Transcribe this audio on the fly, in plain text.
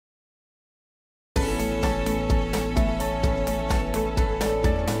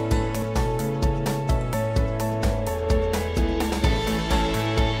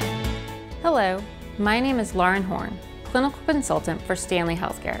My name is Lauren Horn, Clinical Consultant for Stanley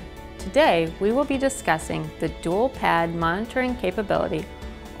Healthcare. Today, we will be discussing the dual pad monitoring capability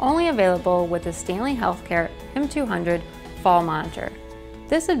only available with the Stanley Healthcare M200 Fall Monitor.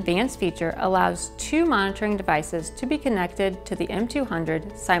 This advanced feature allows two monitoring devices to be connected to the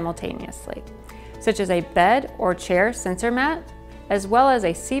M200 simultaneously, such as a bed or chair sensor mat, as well as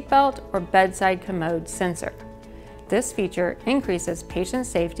a seatbelt or bedside commode sensor. This feature increases patient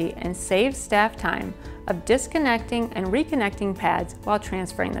safety and saves staff time of disconnecting and reconnecting pads while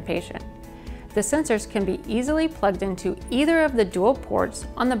transferring the patient. The sensors can be easily plugged into either of the dual ports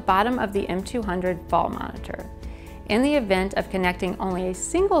on the bottom of the M200 Fall Monitor. In the event of connecting only a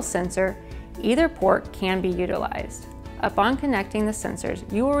single sensor, either port can be utilized. Upon connecting the sensors,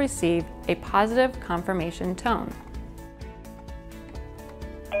 you will receive a positive confirmation tone.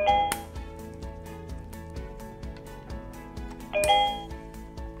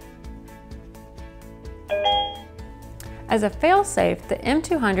 As a fail-safe, the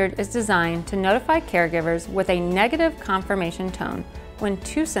M200 is designed to notify caregivers with a negative confirmation tone when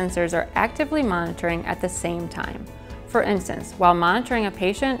two sensors are actively monitoring at the same time. For instance, while monitoring a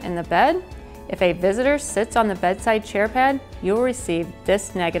patient in the bed, if a visitor sits on the bedside chair pad, you will receive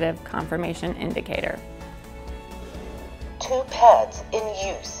this negative confirmation indicator. Two pads in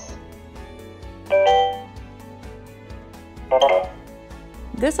use.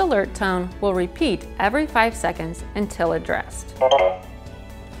 This alert tone will repeat every 5 seconds until addressed.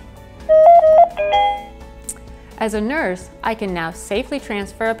 As a nurse, I can now safely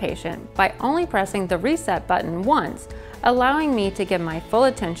transfer a patient by only pressing the reset button once, allowing me to give my full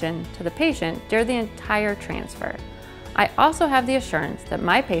attention to the patient during the entire transfer. I also have the assurance that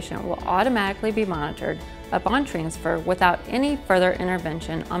my patient will automatically be monitored upon transfer without any further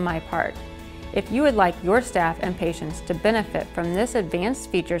intervention on my part. If you would like your staff and patients to benefit from this advanced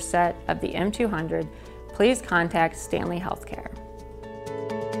feature set of the M200, please contact Stanley Healthcare.